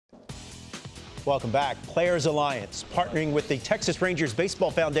Welcome back. Players Alliance partnering with the Texas Rangers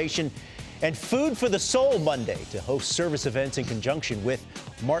Baseball Foundation and Food for the Soul Monday to host service events in conjunction with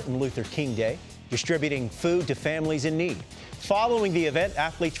Martin Luther King Day, distributing food to families in need. Following the event,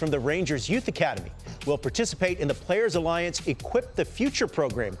 athletes from the Rangers Youth Academy will participate in the Players Alliance Equip the Future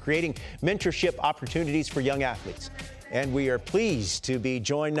program, creating mentorship opportunities for young athletes. And we are pleased to be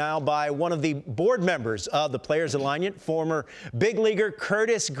joined now by one of the board members of the Players Alliance, former big leaguer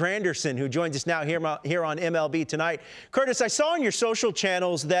Curtis Granderson, who joins us now here on MLB Tonight. Curtis, I saw on your social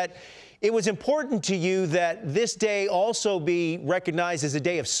channels that it was important to you that this day also be recognized as a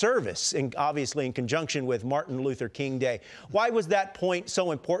day of service, and obviously in conjunction with Martin Luther King Day. Why was that point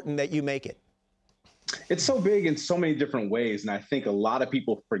so important that you make it? It's so big in so many different ways, and I think a lot of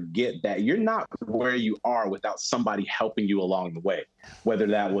people forget that you're not where you are without somebody helping you along the way, whether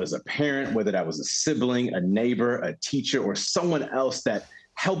that was a parent, whether that was a sibling, a neighbor, a teacher, or someone else that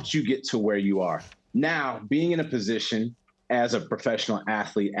helped you get to where you are. Now, being in a position as a professional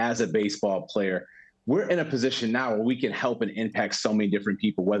athlete, as a baseball player, we're in a position now where we can help and impact so many different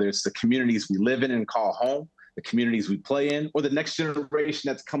people, whether it's the communities we live in and call home, the communities we play in, or the next generation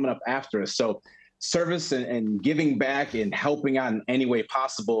that's coming up after us. So service and giving back and helping out in any way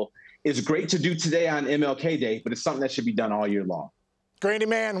possible is great to do today on MLK Day, but it's something that should be done all year long. Grandy,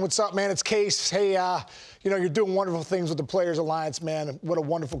 man, what's up, man? It's Case. Hey, you're doing wonderful things with the Players Alliance, man. What a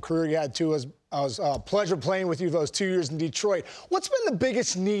wonderful career you had, too. It was a pleasure playing with you those 2 years in Detroit. What's been the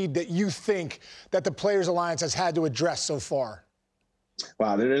biggest need that you think that the Players Alliance has had to address so far?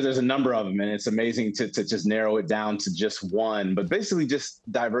 Wow, there's a number of them, and it's amazing to just narrow it down to just one, but basically just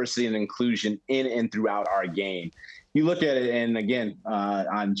diversity and inclusion in and throughout our game. You look at it, and again,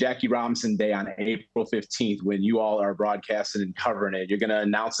 on Jackie Robinson Day on April 15th, when you all are broadcasting and covering it, you're going to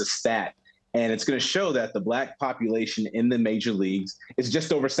announce a stat, and it's going to show that the Black population in the major leagues is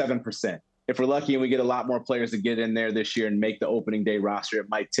just over 7%. If we're lucky and we get a lot more players to get in there this year and make the opening day roster, it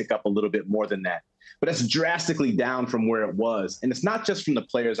might tick up a little bit more than that. But that's drastically down from where it was. And it's not just from the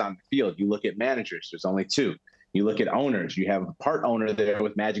players on the field. You look at managers, there's only two. You look at owners, you have a part owner there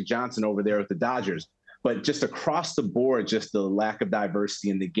with Magic Johnson over there with the Dodgers. But just across the board, just the lack of diversity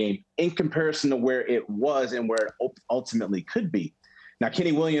in the game in comparison to where it was and where it ultimately could be. Now,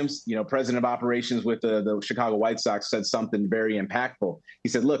 Kenny Williams, president of operations with the Chicago White Sox, said something very impactful. He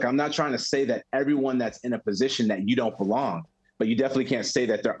said, look, I'm not trying to say that everyone that's in a position that you don't belong, but you definitely can't say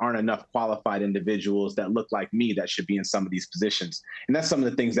that there aren't enough qualified individuals that look like me that should be in some of these positions. And that's some of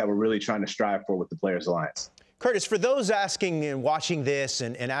the things that we're really trying to strive for with the Players Alliance. Curtis, for those asking and watching this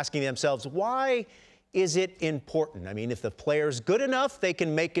and asking themselves, why is it important? I mean, if the player's good enough, they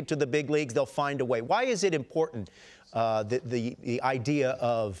can make it to the big leagues, they'll find a way. Why is it important, the idea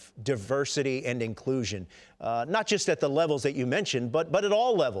of diversity and inclusion, not just at the levels that you mentioned, but at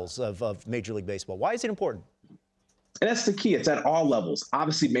all levels of Major League Baseball? Why is it important? And that's the key. It's at all levels.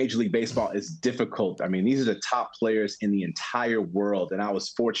 Obviously, Major League Baseball is difficult. I mean, these are the top players in the entire world. And I was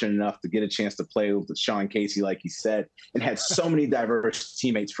fortunate enough to get a chance to play with Sean Casey, like he said, and had so many diverse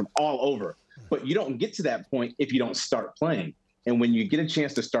teammates from all over. But you don't get to that point if you don't start playing. And when you get a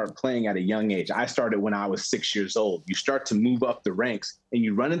chance to start playing at a young age, I started when I was 6 years old. You start to move up the ranks and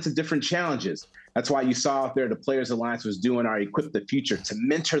you run into different challenges. That's why you saw out there the Players Alliance was doing our Equip the Future to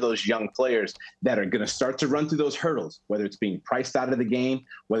mentor those young players that are going to start to run through those hurdles, whether it's being priced out of the game,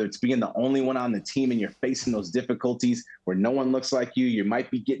 whether it's being the only one on the team and you're facing those difficulties where no one looks like you, you might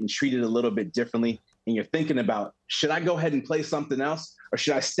be getting treated a little bit differently. And you're thinking about, should I go ahead and play something else? Or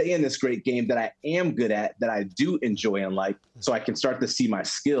should I stay in this great game that I am good at, that I do enjoy and like, so I can start to see my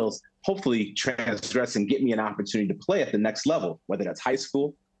skills, hopefully transgress and get me an opportunity to play at the next level, whether that's high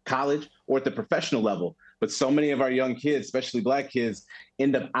school, college, or at the professional level. But so many of our young kids, especially Black kids,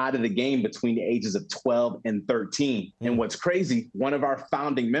 end up out of the game between the ages of 12 and 13. And what's crazy, one of our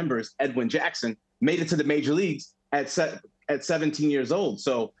founding members, Edwin Jackson, made it to the major leagues at 17 years old.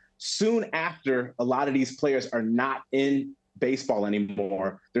 So soon after, a lot of these players are not in baseball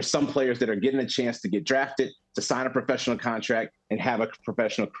anymore. There's some players that are getting a chance to get drafted, to sign a professional contract, and have a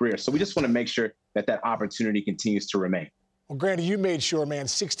professional career. So we just want to make sure that that opportunity continues to remain. Well, Grandy, you made sure, man,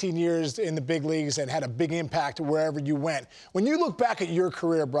 16 years in the big leagues and had a big impact wherever you went. When you look back at your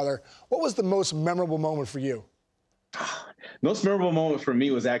career, brother, what was the most memorable moment for you? Most memorable moment for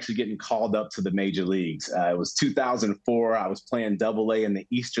me was actually getting called up to the major leagues. It was 2004. I was playing Double-A in the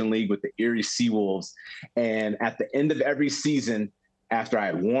Eastern League with the Erie Seawolves. And at the end of every season, after I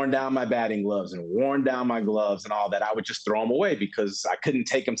had worn down my batting gloves and worn down my gloves and all that, I would just throw them away because I couldn't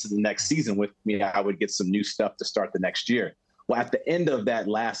take them to the next season with me. I would get some new stuff to start the next year. Well, at the end of that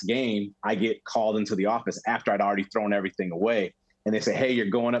last game, I get called into the office after I'd already thrown everything away. and they say, hey, you're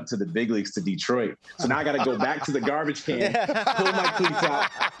going up to the big leagues to Detroit. So now I got to go back to the garbage can, pull my cleats out,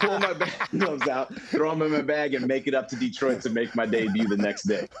 pull my gloves out, throw them in my bag, and make it up to Detroit to make my debut the next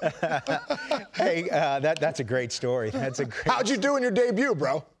day. Hey, that's a great story. That's a great. How'd you do in your debut,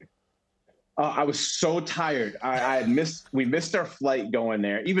 bro? I was so tired. We missed our flight going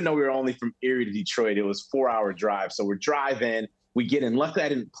there. Even though we were only from Erie to Detroit, it was a 4-hour drive. So we're driving, we get in. Luckily, I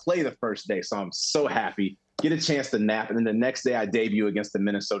didn't play the first day, so I'm so happy. Get a chance to nap, and then the next day I debut against the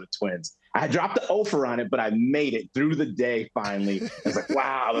Minnesota Twins. I had dropped the offer on it, but I made it through the day finally. I was like,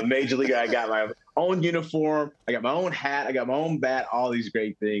 wow, I'm a major leaguer. I got my own uniform. I got my own hat. I got my own bat, all these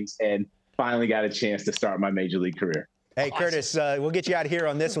great things, and finally got a chance to start my major league career. Hey, Curtis, we'll get you out of here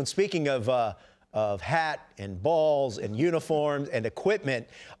on this one. Speaking of hat and balls and uniforms and equipment,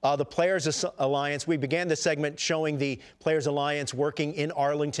 the Players Alliance, we began this segment showing the Players Alliance working in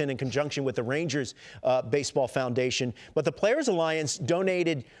Arlington in conjunction with the Rangers Baseball Foundation. But the Players Alliance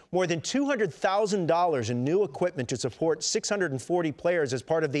donated more than $200,000 in new equipment to support 640 players as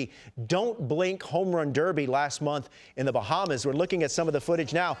part of the Don't Blink Home Run Derby last month in the Bahamas. We're looking at some of the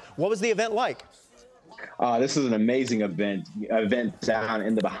footage now. What was the event like? This is an amazing event down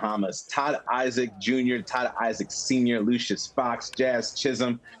in the Bahamas. Todd Isaac Jr., Todd Isaac Sr., Lucius Fox, Jazz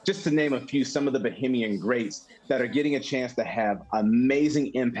Chisholm, just to name a few, some of the Bahamian greats that are getting a chance to have amazing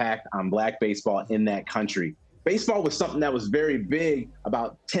impact on Black baseball in that country. Baseball was something that was very big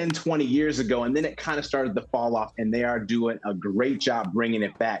about 10, 20 years ago, and then it kind of started to fall off, and they are doing a great job bringing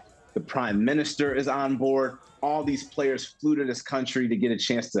it back. The Prime Minister is on board. All these players flew to this country to get a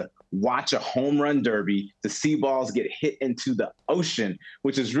chance to watch a home run derby, to see balls get hit into the ocean,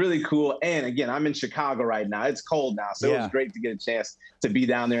 which is really cool. And again, I'm in Chicago right now. It's cold now, so it was great to get a chance to be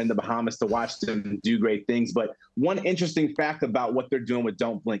down there in the Bahamas to watch them do great things. But one interesting fact about what they're doing with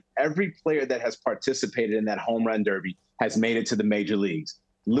Don't Blink, every player that has participated in that home run derby has made it to the major leagues.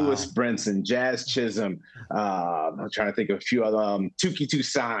 Lewis Brinson, Jazz Chisholm, I'm trying to think of a few other, Tuki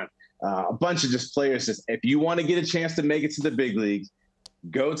Toussaint, a bunch of just players. Just, if you want to get a chance to make it to the big leagues,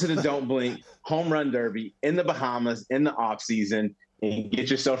 go to the Don't Blink Home Run Derby in the Bahamas in the off season and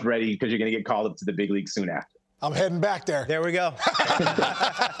get yourself ready because you're going to get called up to the big league soon after. I'm heading back there. There we go.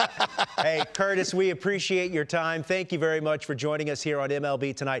 Hey, Curtis, we appreciate your time. Thank you very much for joining us here on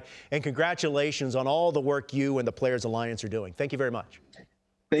MLB Tonight, and congratulations on all the work you and the Players Alliance are doing. Thank you very much.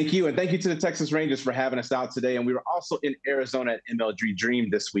 Thank you, and thank you to the Texas Rangers for having us out today. And we were also in Arizona at MLB Dream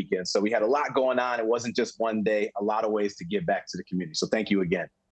this weekend. So we had a lot going on. It wasn't just one day, a lot of ways to give back to the community. So thank you again.